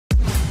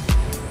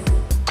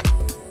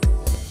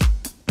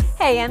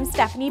Hey, I'm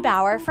Stephanie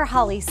Bauer for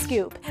Holly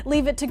Scoop.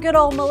 Leave it to good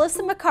old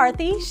Melissa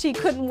McCarthy. She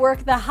couldn't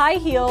work the high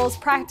heels,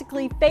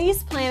 practically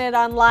face-planted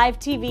on live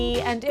TV,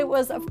 and it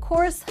was, of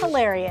course,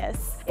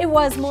 hilarious. It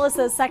was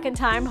Melissa's second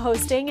time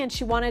hosting, and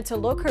she wanted to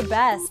look her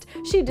best.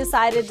 She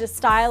decided to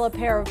style a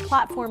pair of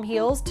platform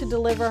heels to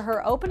deliver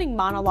her opening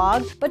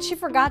monologue, but she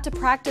forgot to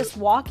practice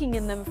walking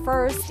in them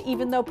first,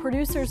 even though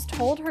producers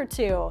told her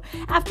to.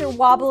 After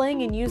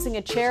wobbling and using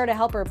a chair to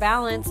help her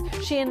balance,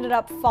 she ended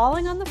up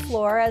falling on the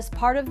floor as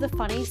part of the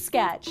funny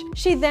sketch.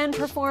 She then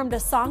performed a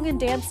song and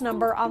dance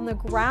number on the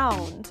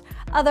ground.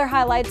 Other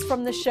highlights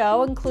from the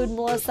show include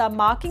Melissa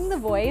mocking The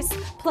Voice,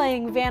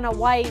 playing Vanna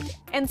White,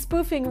 and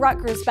spoofing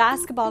Rutgers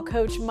basketball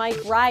coach Mike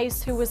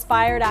Rice, who was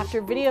fired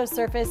after video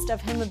surfaced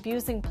of him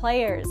abusing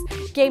players.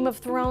 Game of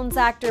Thrones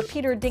actor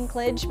Peter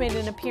Dinklage made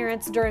an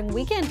appearance during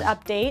Weekend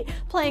Update,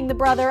 playing the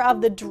brother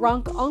of the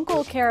drunk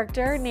uncle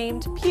character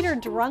named Peter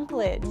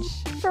Drunklage.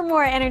 For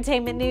more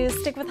entertainment news,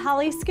 stick with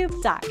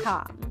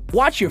hollyscoop.com.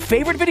 Watch your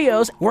favorite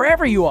videos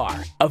wherever you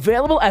are.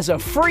 Available as a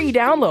free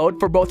download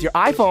for both your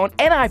iPhone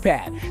and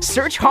iPad.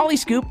 Search Holly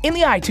Scoop in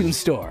the iTunes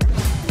Store.